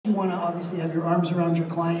you want to obviously have your arms around your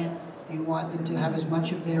client. You want them to have as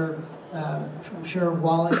much of their share of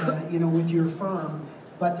wallet, with your firm.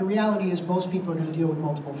 But the reality is most people are going to deal with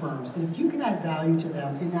multiple firms. And if you can add value to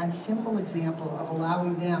them in that simple example of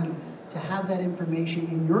allowing them to have that information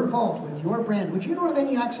in your vault with your brand, which you don't have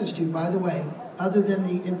any access to, by the way, other than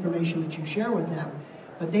the information that you share with them,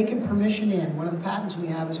 but they can permission in. One of the patents we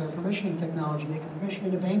have is our permissioning technology. They can permission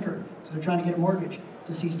in a banker, if they're trying to get a mortgage,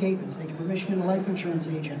 to see statements. They can permission in a life insurance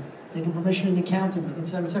agent. They can permission an accountant, et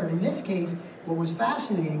cetera, et cetera. In this case, what was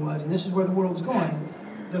fascinating was, and this is where the world's going,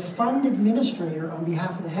 the fund administrator on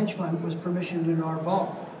behalf of the hedge fund was permissioned in our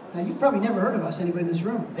vault. Now, you've probably never heard of us, anybody in this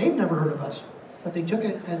room. They've never heard of us, but they took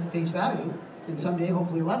it at face value, and someday,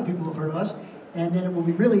 hopefully, a lot of people have heard of us, and then it will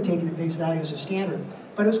be really taken at face value as a standard.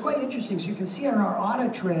 But it was quite interesting. So you can see on our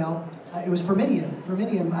audit trail, it was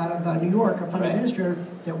Firmidium out of New York, a fund administrator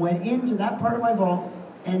that went into that part of my vault,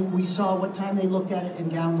 and we saw what time they looked at it and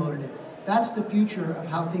downloaded it. That's the future of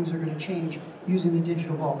how things are going to change using the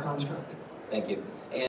digital vault construct. Thank you.